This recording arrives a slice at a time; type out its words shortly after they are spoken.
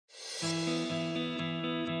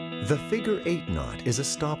The figure 8 knot is a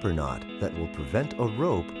stopper knot that will prevent a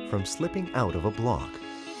rope from slipping out of a block.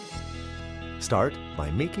 Start by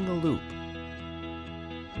making a loop.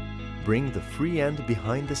 Bring the free end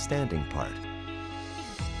behind the standing part.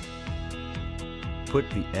 Put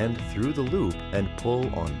the end through the loop and pull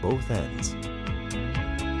on both ends.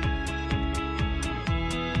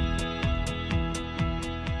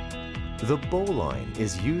 The bowline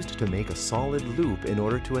is used to make a solid loop in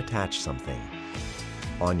order to attach something.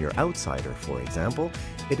 On your outsider, for example,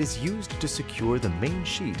 it is used to secure the main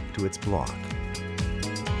sheet to its block.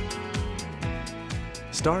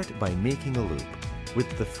 Start by making a loop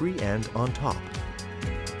with the free end on top.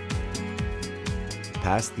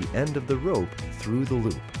 Pass the end of the rope through the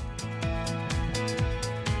loop.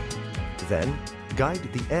 Then, guide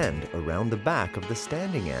the end around the back of the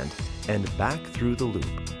standing end and back through the loop.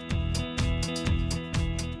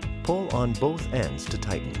 Pull on both ends to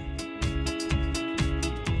tighten.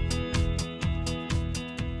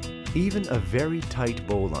 Even a very tight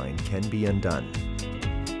bowline can be undone.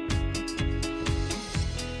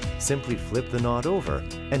 Simply flip the knot over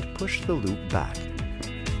and push the loop back.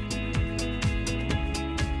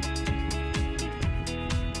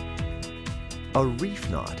 A reef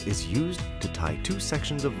knot is used to tie two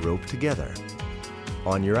sections of rope together.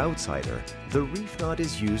 On your outsider, the reef knot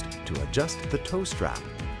is used to adjust the tow strap.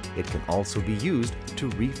 It can also be used to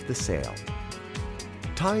reef the sail.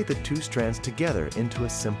 Tie the two strands together into a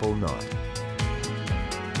simple knot.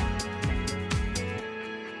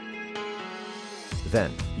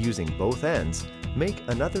 Then, using both ends, make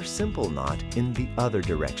another simple knot in the other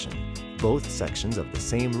direction. Both sections of the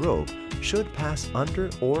same rope should pass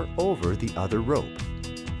under or over the other rope.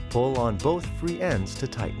 Pull on both free ends to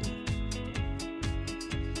tighten.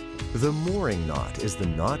 The mooring knot is the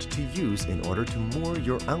knot to use in order to moor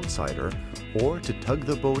your outsider or to tug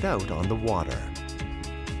the boat out on the water.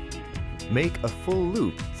 Make a full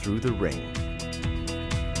loop through the ring.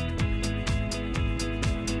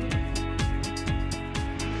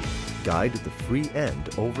 Guide the free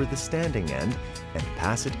end over the standing end and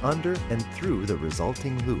pass it under and through the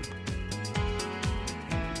resulting loop.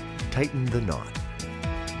 Tighten the knot.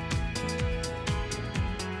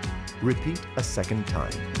 Repeat a second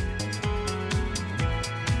time.